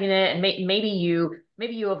weren't expecting it, and maybe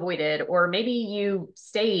you avoided, or maybe you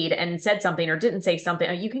stayed and said something or didn't say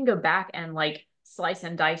something. You can go back and like slice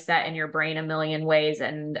and dice that in your brain a million ways,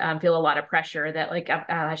 and feel a lot of pressure that like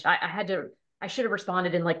I should have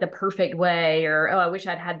responded in like the perfect way, or oh, I wish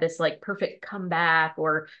I'd had this like perfect comeback,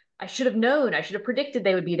 or I should have known, I should have predicted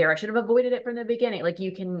they would be there, I should have avoided it from the beginning. Like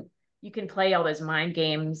you can play all those mind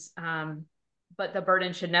games, but the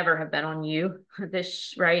burden should never have been on you.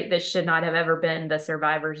 This should not have ever been the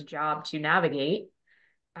survivor's job to navigate.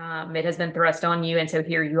 It has been thrust on you, and so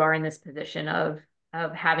here you are in this position of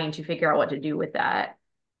having to figure out what to do with that.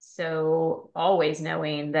 So always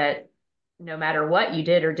knowing that no matter what you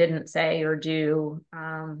did or didn't say or do,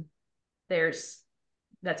 there's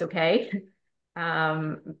that's okay.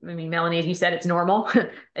 I mean, Melanie, as you said, it's normal.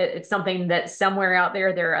 It's something that somewhere out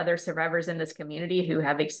there are other survivors in this community who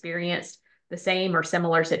have experienced the same or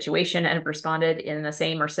similar situation and have responded in the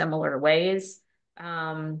same or similar ways.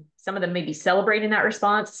 Some of them may be celebrating that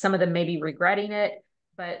response, some of them may be regretting it,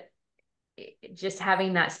 but just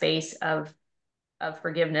having that space of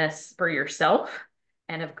forgiveness for yourself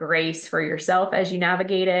and of grace for yourself as you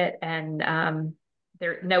navigate it, and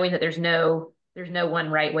knowing that there's no one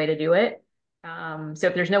right way to do it. So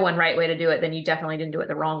if there's no one right way to do it, then you definitely didn't do it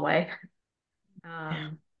the wrong way.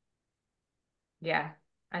 Um, yeah,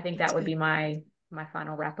 I think That's that would good. be my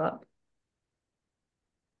final wrap up.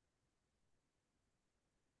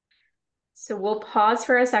 So we'll pause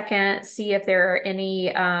for a second, see if there are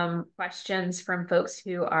any questions from folks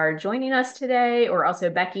who are joining us today, or also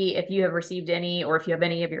Becky, if you have received any, or if you have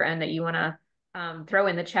any of your own that you want to throw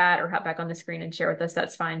in the chat or hop back on the screen and share with us,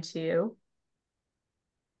 that's fine too.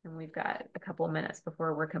 And we've got a couple of minutes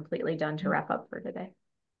before we're completely done to wrap up for today.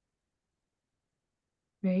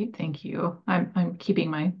 Great, thank you. I'm keeping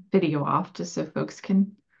my video off just so folks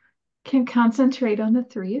can concentrate on the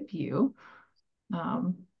three of you.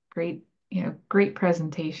 Great, great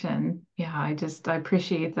presentation. Yeah, I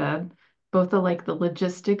appreciate both the like the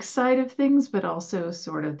logistics side of things, but also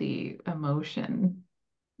sort of the emotion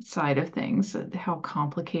side of things, how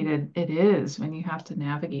complicated it is when you have to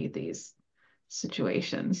navigate these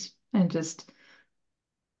situations. And just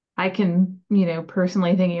I can,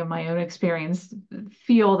 personally thinking of my own experience,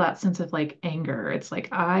 feel that sense of like anger. It's like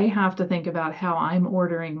I have to think about how I'm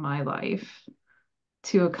ordering my life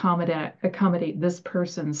to accommodate this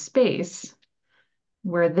person's space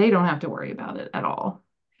where they don't have to worry about it at all.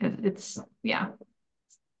 It's yeah,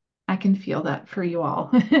 I can feel that for you all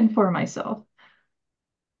and for myself.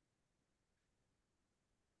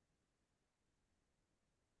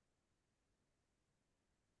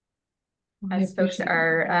 I As folks appreciate it.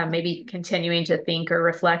 are maybe continuing to think or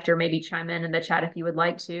reflect, or maybe chime in the chat if you would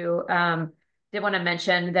like to. Did want to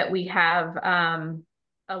mention that we have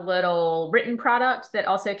a little written product that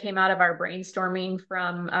also came out of our brainstorming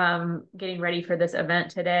from getting ready for this event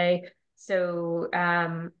today. So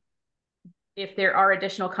if there are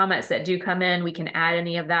additional comments that do come in, we can add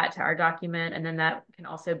any of that to our document, and then that can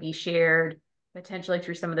also be shared potentially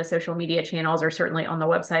through some of the social media channels, or certainly on the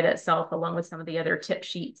website itself, along with some of the other tip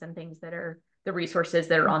sheets and things that are the resources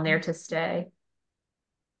that are on there to stay.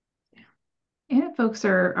 And if folks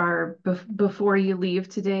are before you leave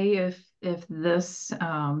today, if this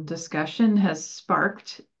discussion has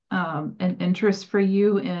sparked an interest for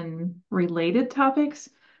you in related topics,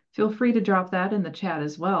 feel free to drop that in the chat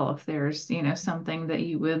as well. If there's something that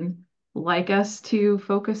you would like us to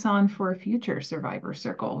focus on for a future Survivor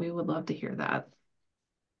Circle, we would love to hear that.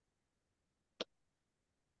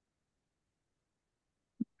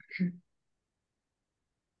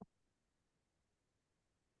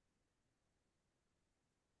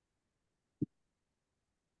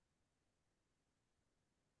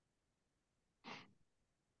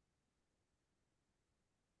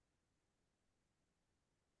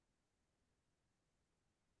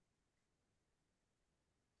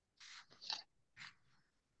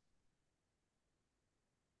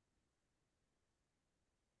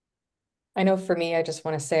 I know for me, I just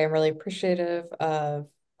want to say I'm really appreciative of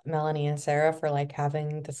Melanie and Sarah for like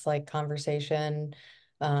having this like conversation.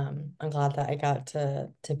 I'm glad that I got to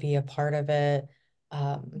be a part of it.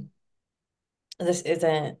 Um, this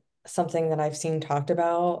isn't something that I've seen talked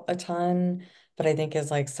about a ton, but I think is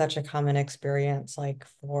like such a common experience like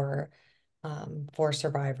for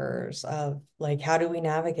survivors of like how do we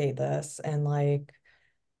navigate this? And like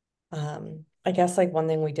I guess like one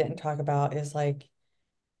thing we didn't talk about is like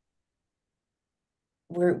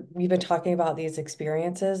we've been talking about these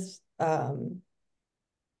experiences in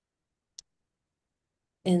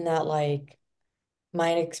that like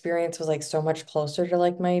my experience was like so much closer to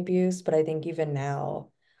like my abuse, but I think even now,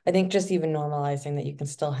 I think just even normalizing that you can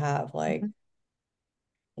still have like Mhm.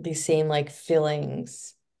 these same like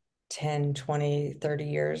feelings 10, 20, 30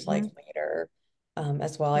 years like Mhm. later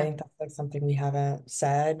as well. I Yeah. think that's like something we haven't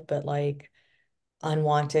said, but like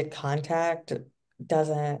unwanted contact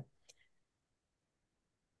doesn't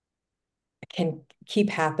can keep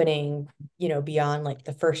happening, you know, beyond like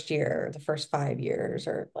the first year, the first 5 years,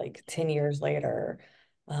 or like 10 years later.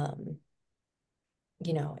 Um,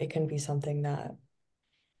 you know, it can be something that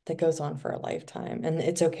goes on for a lifetime. And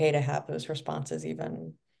it's okay to have those responses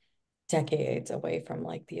even decades away from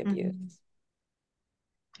like the abuse. Mhm.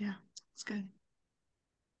 Yeah, it's good.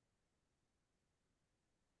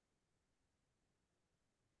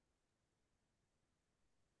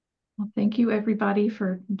 Well, thank you everybody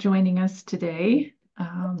for joining us today.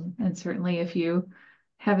 And certainly if you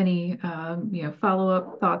have any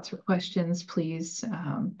follow-up thoughts or questions, please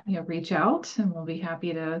reach out and we'll be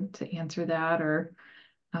happy to answer that. Or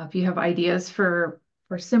if you have ideas for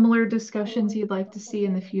similar discussions you'd like to see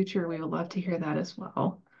in the future, we would love to hear that as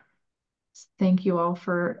well. Thank you all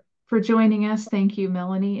for joining us. Thank you,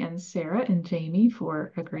 Melanie and Sarah and Jamie,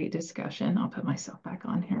 for a great discussion. I'll put myself back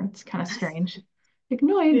on here. It's kind of strange. Yeah.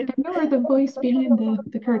 Ignore the voice behind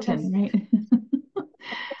the curtain, right?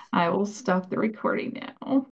 I will stop the recording now.